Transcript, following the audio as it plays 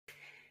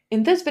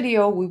In this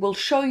video, we will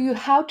show you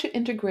how to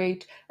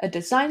integrate a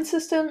design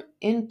system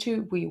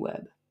into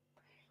WeWeb.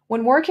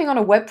 When working on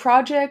a web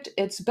project,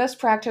 it's best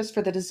practice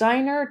for the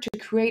designer to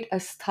create a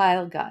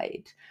style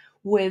guide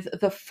with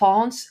the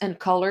fonts and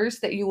colors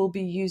that you will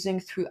be using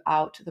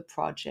throughout the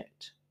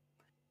project.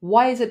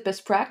 Why is it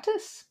best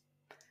practice?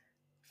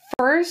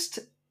 First,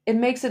 it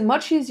makes it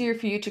much easier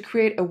for you to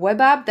create a web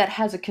app that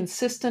has a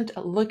consistent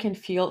look and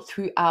feel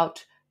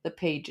throughout the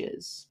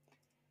pages.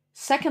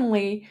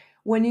 Secondly,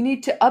 when you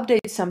need to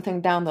update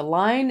something down the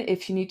line,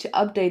 if you need to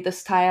update the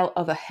style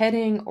of a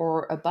heading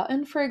or a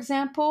button, for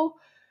example,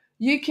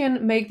 you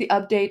can make the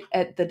update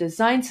at the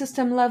design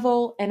system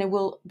level and it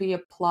will be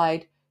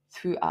applied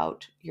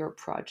throughout your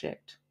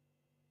project.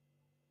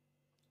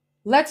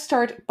 Let's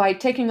start by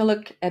taking a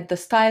look at the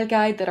style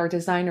guide that our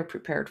designer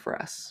prepared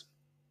for us.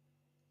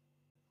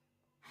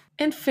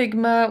 In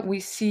Figma, we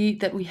see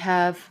that we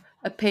have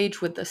a page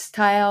with the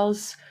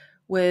styles,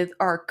 with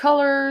our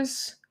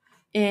colors,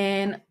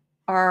 and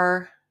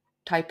our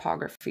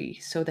typography.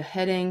 So the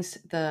headings,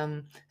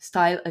 the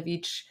style of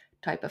each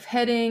type of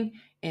heading,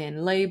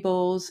 and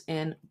labels,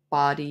 and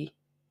body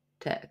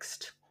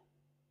text.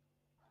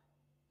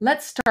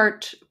 Let's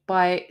start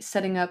by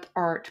setting up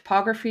our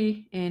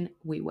typography in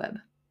WeWeb.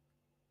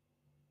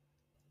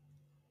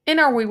 In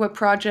our WeWeb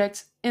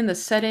project, in the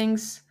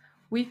settings,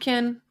 we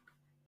can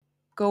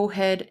go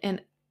ahead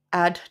and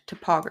add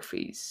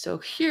typographies. So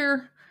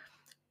here,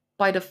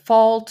 by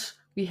default,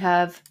 we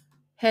have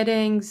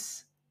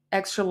headings,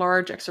 extra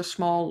large, extra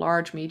small,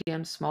 large,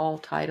 medium, small,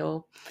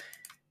 title.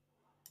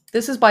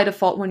 This is by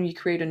default when we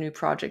create a new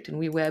project in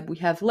WeWeb. We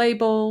have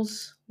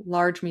labels,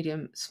 large,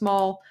 medium,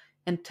 small,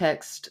 and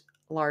text,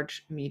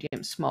 large,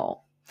 medium,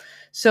 small.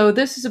 So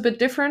this is a bit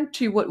different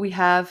to what we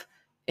have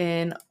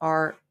in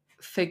our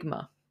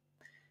Figma.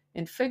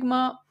 In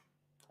Figma,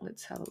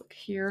 let's have a look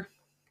here.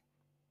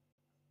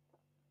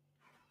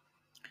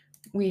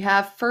 We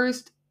have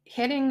first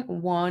heading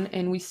 1,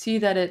 and we see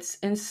that it's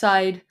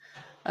inside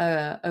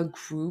a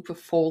group, a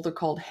folder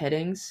called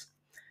headings.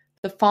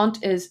 The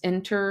font is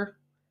Enter,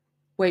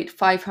 weight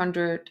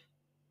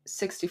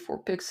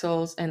 564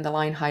 pixels, and the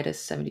line height is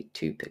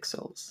 72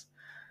 pixels.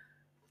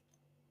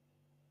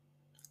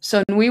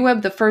 So in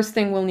WeWeb, the first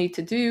thing we'll need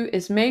to do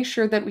is make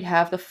sure that we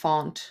have the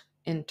font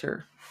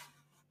Enter.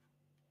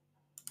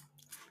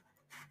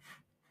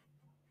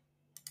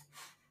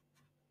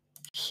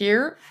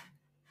 Here,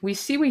 we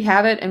see we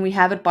have it, and we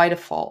have it by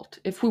default.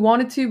 If we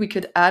wanted to, we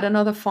could add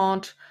another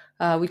font.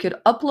 We could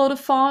upload a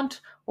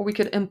font, or we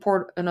could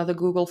import another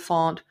Google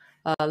font,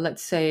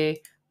 let's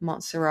say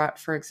Montserrat,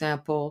 for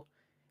example.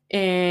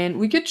 And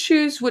we could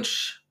choose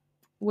which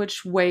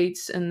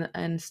weights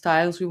and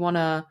styles we want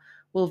to,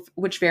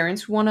 which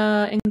variants we want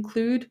to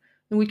include.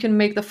 And we can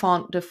make the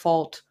font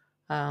default,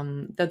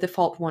 the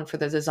default one for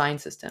the design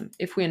system.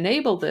 If we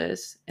enable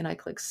this and I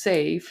click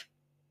Save,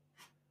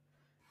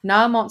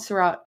 now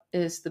Montserrat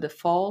is the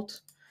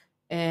default.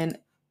 And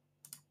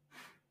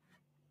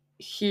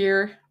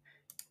here,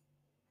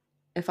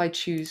 if I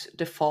choose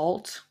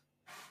default,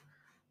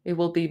 it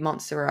will be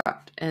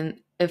Montserrat. And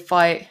if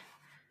I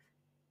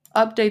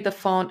update the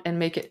font and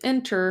make it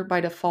Enter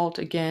by default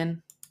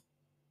again,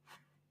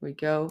 here we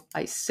go,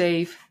 I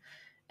save.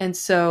 And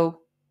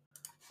so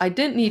I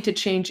didn't need to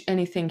change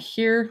anything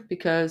here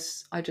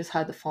because I just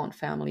had the font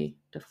family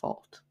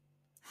default.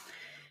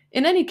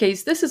 In any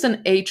case, this is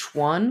an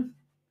H1.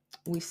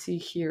 We see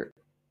here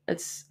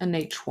it's an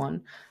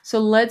H1. So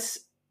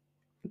let's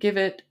give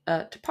it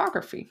a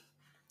typography.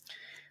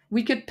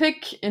 We could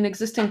pick an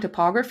existing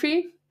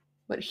typography,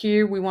 but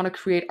here we want to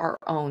create our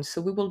own. So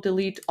we will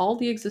delete all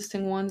the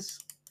existing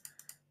ones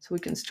so we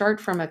can start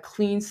from a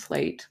clean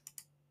slate.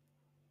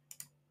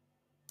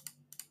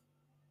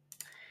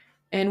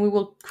 And we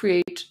will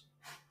create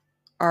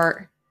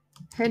our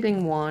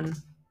heading 1.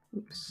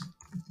 Oops.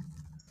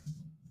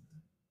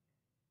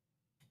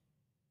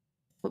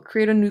 We'll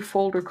create a new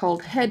folder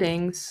called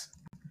headings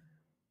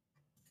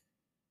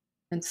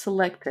and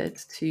select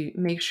it to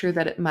make sure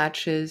that it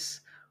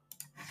matches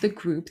the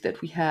group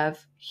that we have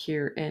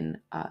here in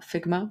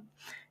Figma.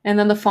 And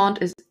then the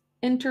font is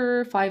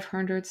Enter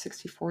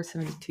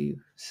 56472.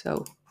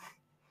 So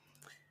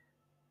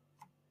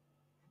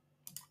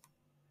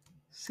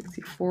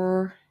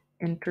 64,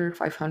 Enter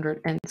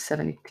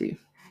 572.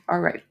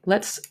 All right,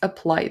 let's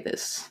apply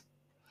this.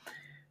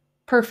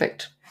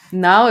 Perfect.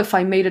 Now if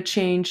I made a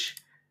change,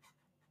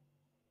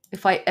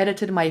 if I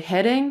edited my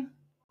heading,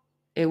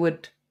 it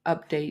would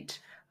update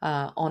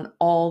on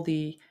all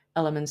the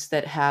elements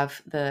that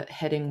have the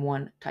heading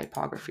 1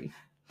 typography.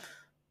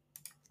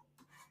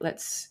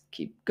 Let's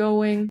keep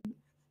going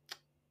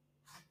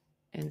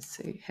and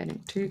say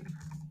heading 2.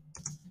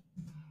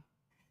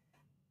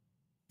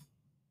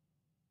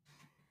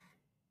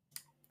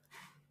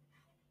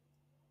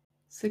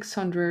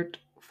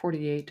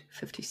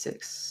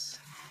 $648.56.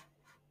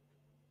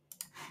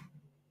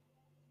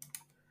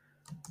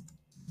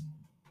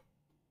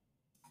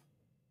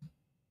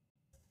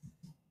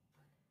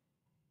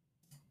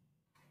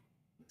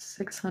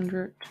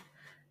 $600,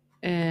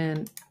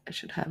 and I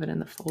should have it in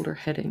the folder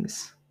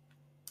headings.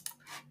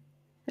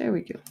 There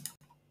we go.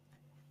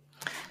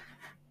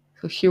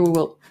 So here we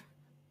will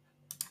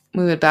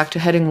move it back to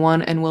heading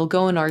 1, and we'll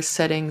go in our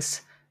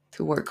settings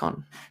to work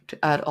on, to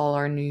add all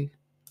our new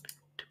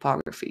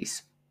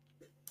typographies.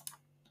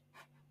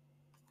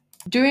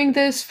 Doing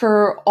this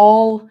for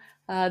all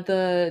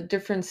the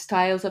different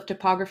styles of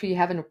typography you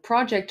have in a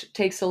project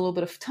takes a little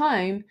bit of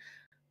time,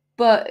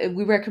 but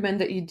we recommend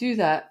that you do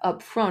that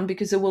up front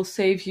because it will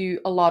save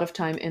you a lot of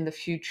time in the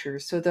future.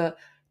 So the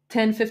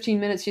 10-15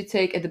 minutes you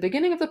take at the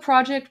beginning of the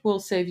project will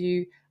save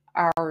you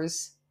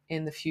hours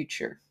in the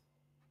future.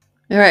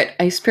 All right,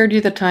 I spared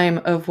you the time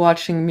of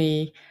watching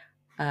me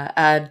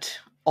add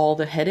all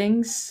the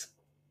headings.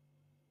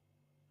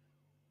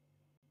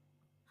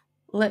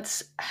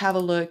 Let's have a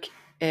look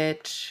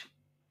at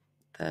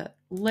the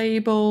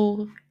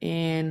label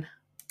and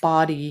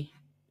body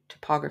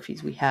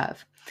typographies we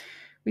have.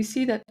 We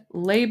see that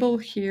label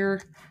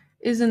here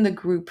is in the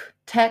group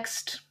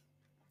text,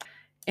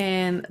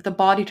 and the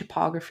body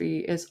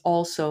typography is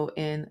also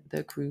in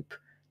the group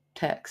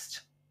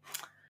text.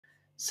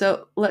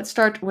 So let's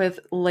start with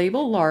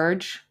label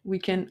large. We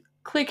can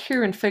click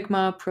here in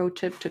Figma, pro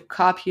tip, to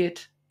copy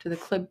it to the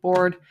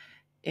clipboard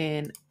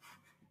and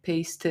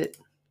paste it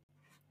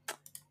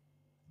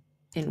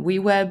in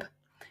WeWeb.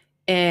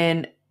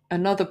 And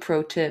another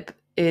pro tip,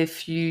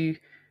 if you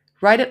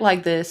write it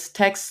like this,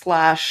 text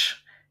slash,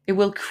 it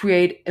will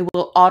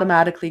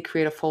automatically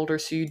create a folder,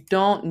 so you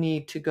don't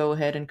need to go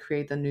ahead and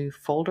create the new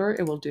folder.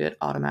 It will do it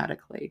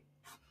automatically.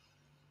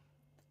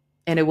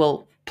 And it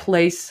will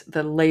place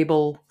the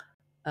label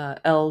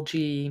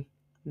LG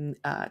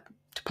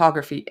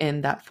typography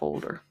in that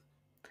folder.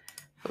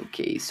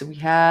 Okay, so we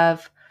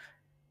have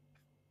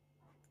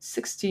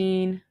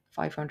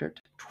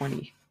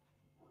 16,520.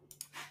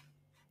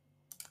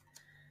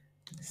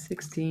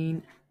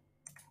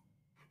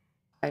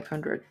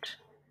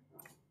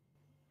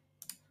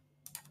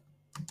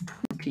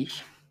 16,520.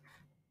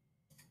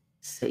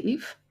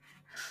 Save.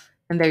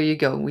 And there you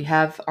go. We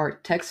have our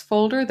text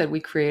folder that we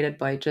created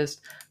by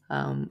just,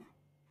 in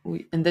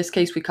this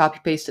case, we copy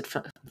pasted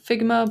from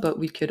Figma, but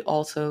we could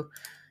also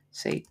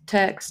say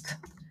text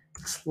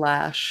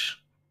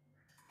slash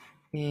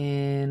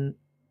in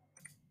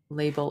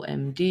label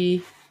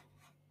MD,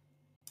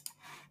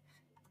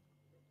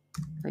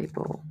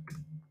 label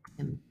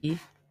MD,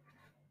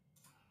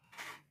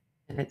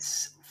 and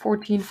it's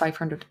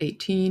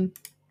 14,518.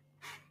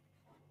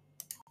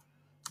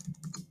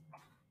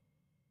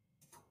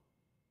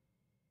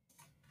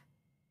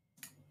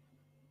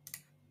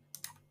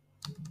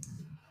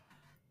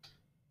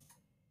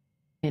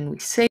 And we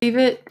save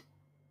it,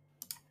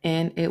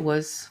 and it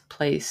was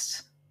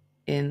placed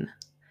in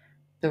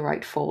the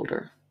right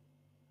folder.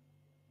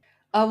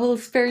 I will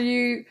spare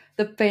you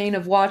the pain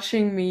of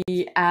watching me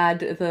add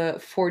the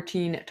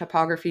 14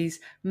 typographies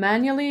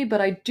manually,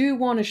 but I do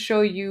want to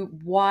show you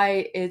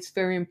why it's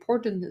very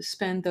important to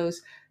spend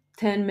those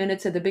 10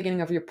 minutes at the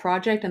beginning of your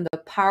project and the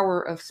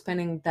power of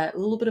spending that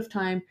little bit of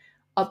time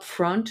up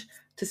front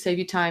to save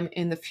you time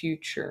in the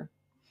future.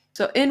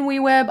 So in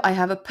WeWeb, I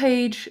have a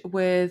page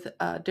with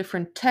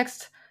different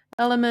text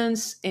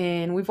elements,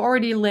 and we've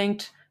already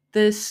linked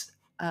this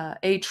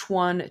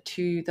H1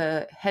 to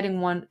the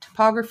heading 1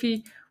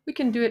 typography. We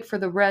can do it for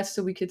the rest,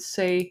 so we could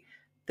say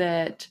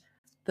that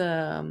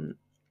the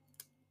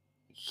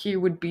here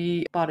would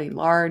be body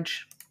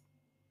large.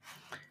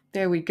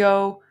 There we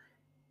go.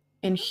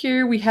 And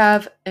here we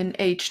have an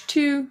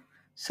H2,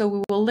 so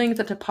we will link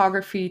the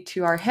typography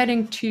to our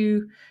heading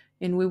 2,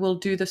 and we will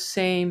do the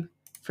same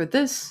for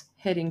this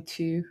heading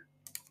 2.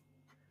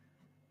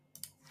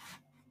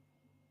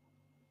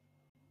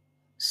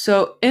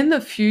 So in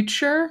the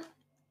future,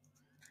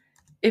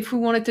 if we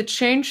wanted to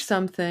change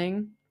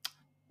something,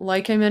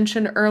 like I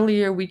mentioned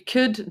earlier, we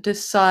could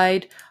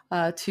decide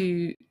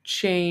to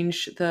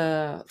change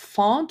the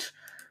font.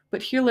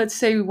 But here, let's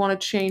say we want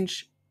to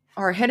change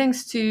our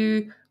headings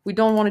to, we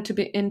don't want it to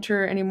be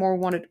Inter anymore, we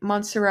want it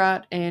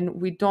Montserrat, and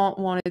we don't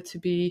want it to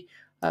be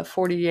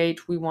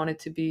 48, we want it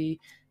to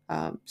be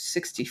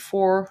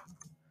 64.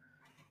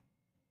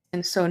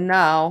 And so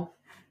now,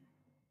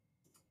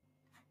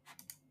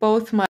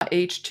 both my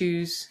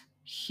H2s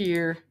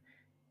here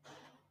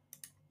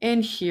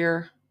and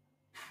here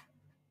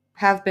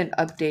have been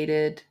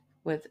updated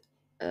with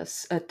a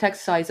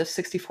text size of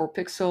 64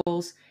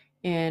 pixels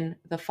in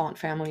the font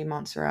family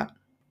Montserrat.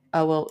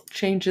 I will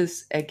change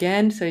this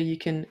again so you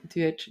can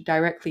do it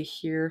directly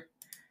here.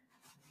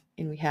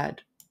 And we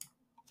had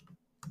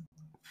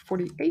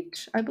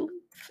 48, I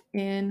believe,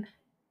 in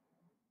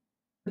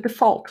the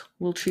default.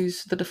 We'll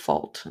choose the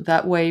default.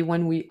 That way,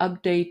 when we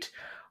update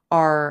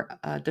our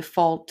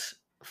default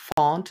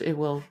font, it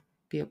will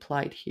be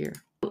applied here.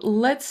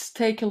 Let's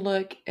take a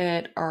look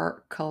at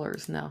our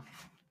colors now.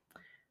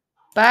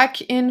 Back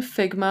in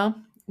Figma,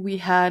 we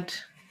had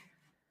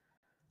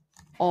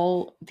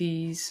all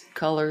these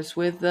colors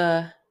with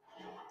the,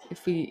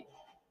 if we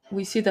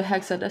see the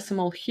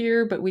hexadecimal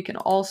here, but we can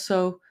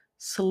also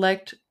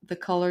select the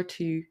color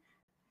to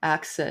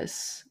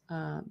access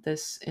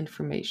this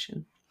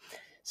information.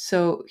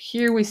 So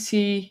here we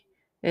see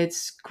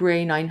it's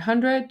gray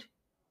 900,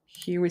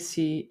 Here we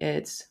see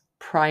it's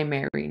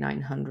primary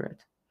 900.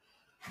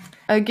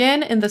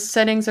 Again, in the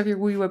settings of your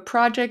WeWeb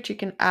project, you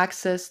can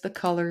access the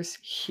colors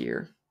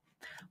here.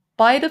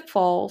 By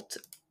default,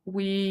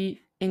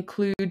 we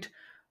include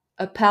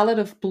a palette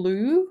of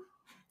blue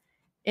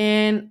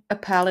and a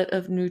palette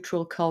of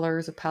neutral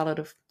colors, a palette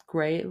of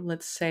gray,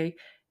 let's say,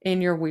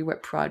 in your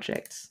WeWeb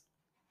projects.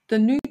 The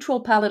neutral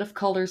palette of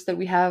colors that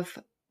we have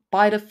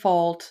by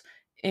default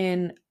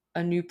in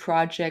a new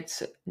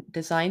project's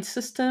design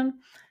system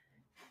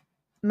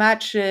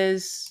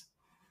matches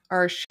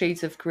our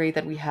shades of gray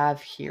that we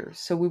have here,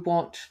 so we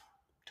won't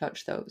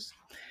touch those.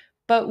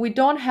 But we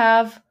don't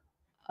have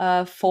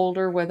a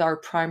folder with our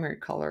primary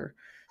color,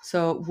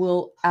 so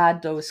we'll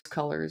add those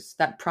colors,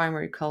 that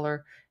primary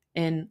color,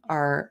 in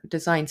our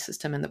design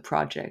system in the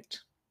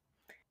project.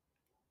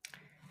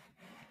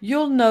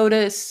 You'll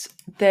notice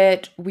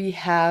that we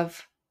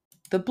have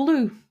the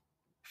blue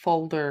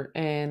folder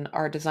in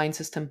our design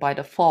system by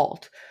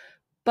default,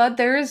 but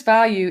there is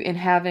value in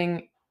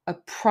having a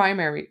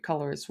primary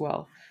color as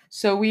well.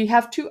 So we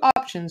have two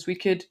options. We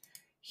could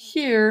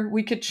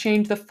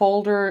change the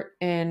folder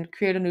and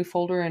create a new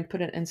folder and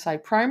put it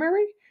inside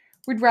primary.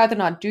 We'd rather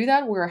not do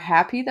that. We're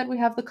happy that we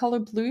have the color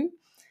blue.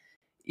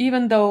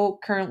 Even though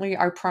currently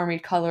our primary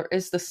color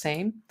is the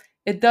same,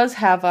 it does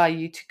have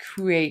value to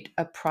create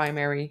a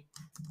primary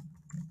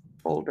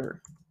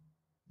folder.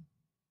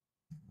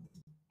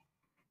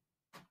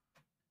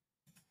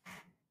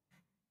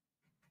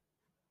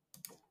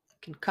 You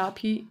can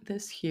copy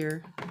this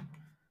here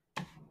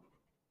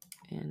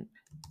and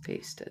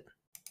paste it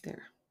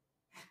there.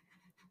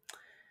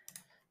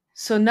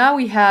 So now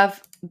we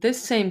have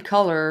this same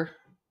color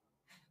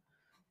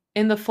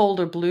in the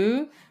folder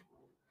blue,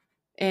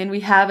 and we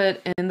have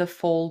it in the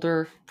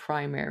folder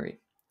primary.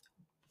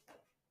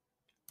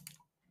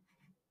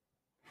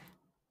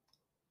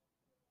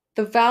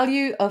 The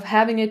value of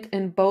having it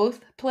in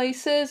both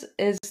places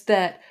is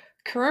that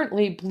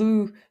currently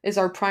blue is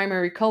our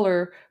primary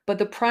color, but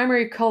the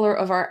primary color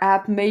of our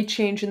app may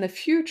change in the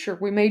future.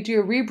 We may do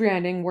a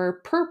rebranding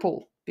where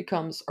purple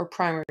becomes our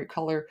primary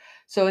color.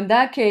 So in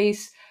that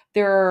case,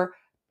 there are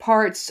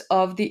parts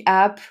of the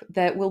app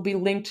that will be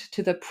linked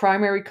to the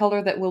primary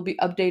color that will be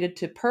updated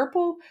to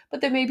purple, but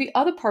there may be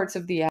other parts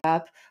of the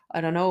app, I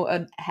don't know,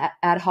 an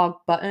ad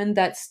hoc button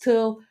that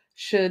still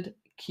should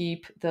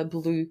keep the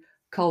blue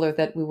color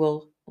that we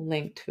will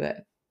link to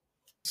it.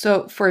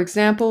 So for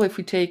example, if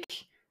we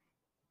take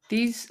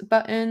these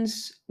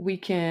buttons, we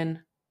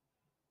can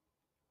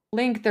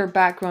link their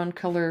background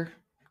color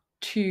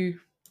to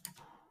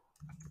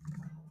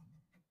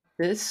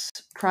this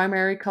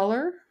primary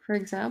color. For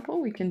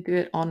example, we can do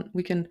it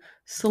we can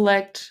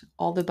select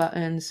all the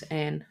buttons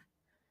and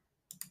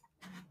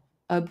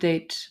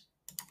update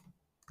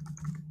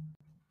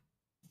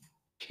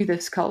to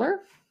this color.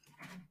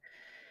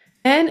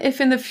 And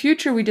if in the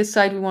future we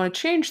decide we want to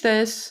change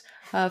this,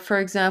 for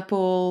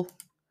example,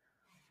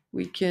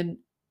 we can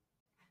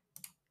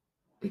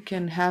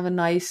have a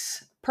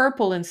nice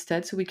purple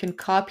instead. So we can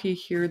copy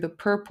here the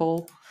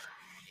purple,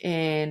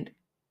 and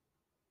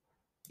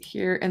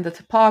here in the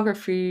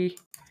typography,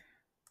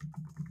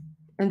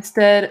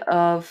 instead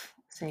of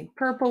saying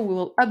purple, we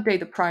will update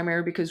the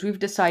primary because we've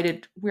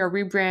decided we are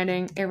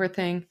rebranding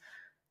everything.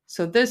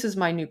 So this is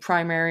my new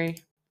primary,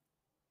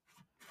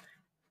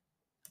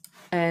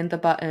 and the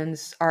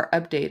buttons are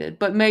updated.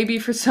 But maybe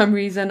for some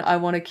reason I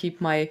want to keep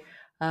the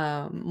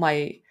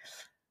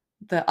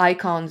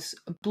icons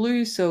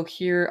blue, so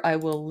here I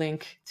will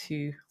link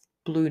to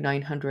blue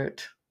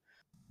 900.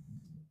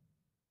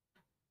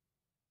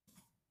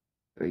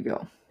 There we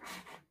go.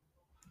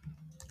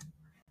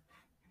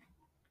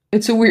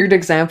 It's a weird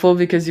example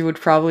because you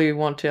would probably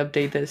want to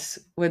update this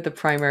with the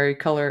primary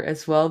color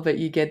as well, but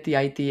you get the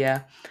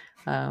idea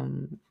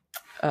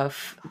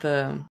of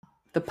the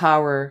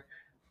power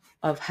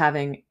of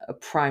having a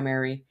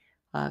primary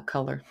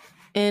color.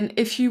 And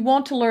if you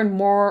want to learn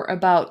more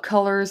about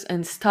colors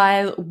and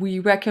style, we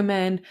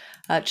recommend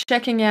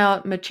checking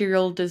out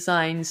Material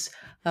Design's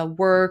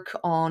work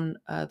on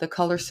the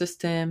color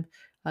system.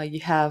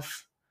 You have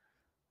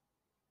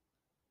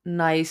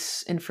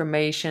nice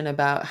information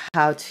about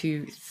how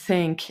to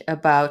think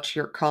about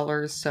your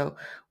colors. So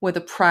with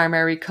a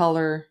primary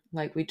color,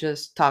 like we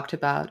just talked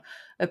about,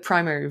 a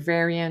primary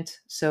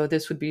variant. So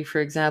this would be,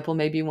 for example,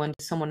 maybe when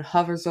someone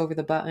hovers over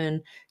the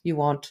button, you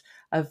want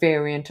a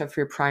variant of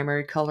your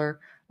primary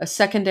color, a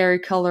secondary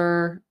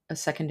color, a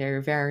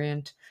secondary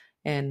variant,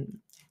 and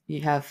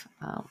you have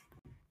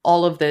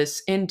all of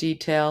this in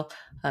detail.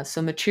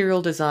 So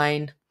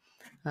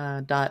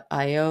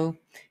materialdesign.io,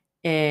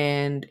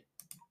 and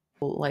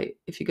like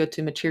if you go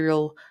to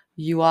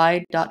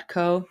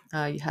materialui.co,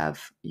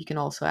 you can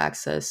also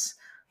access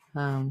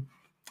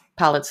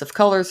palettes of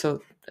colors.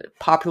 So a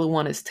popular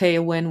one is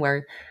Tailwind,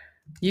 where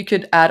you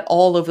could add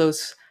all of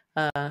those.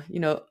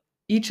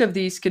 Each of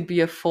these could be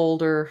a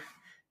folder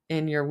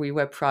in your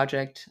WeWeb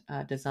project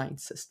design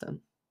system.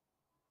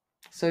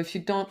 So if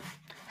you don't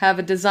have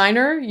a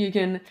designer, you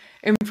can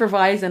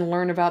improvise and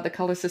learn about the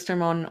color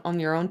system on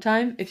your own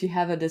time. If you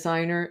have a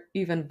designer,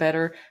 even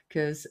better,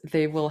 because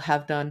they will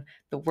have done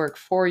the work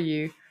for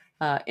you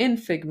in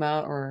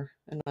Figma or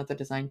another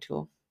design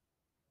tool.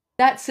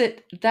 That's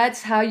it.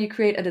 That's how you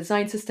create a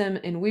design system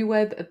in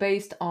WeWeb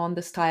based on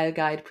the style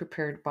guide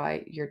prepared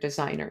by your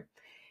designer.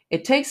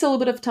 It takes a little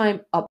bit of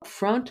time up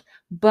front,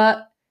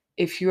 but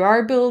if you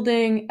are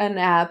building an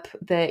app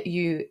that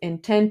you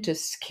intend to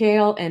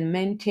scale and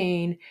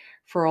maintain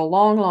for a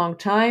long, long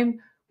time,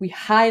 we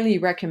highly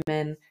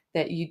recommend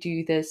that you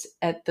do this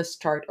at the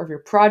start of your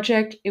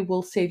project. It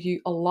will save you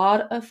a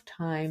lot of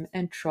time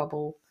and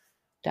trouble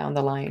down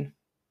the line.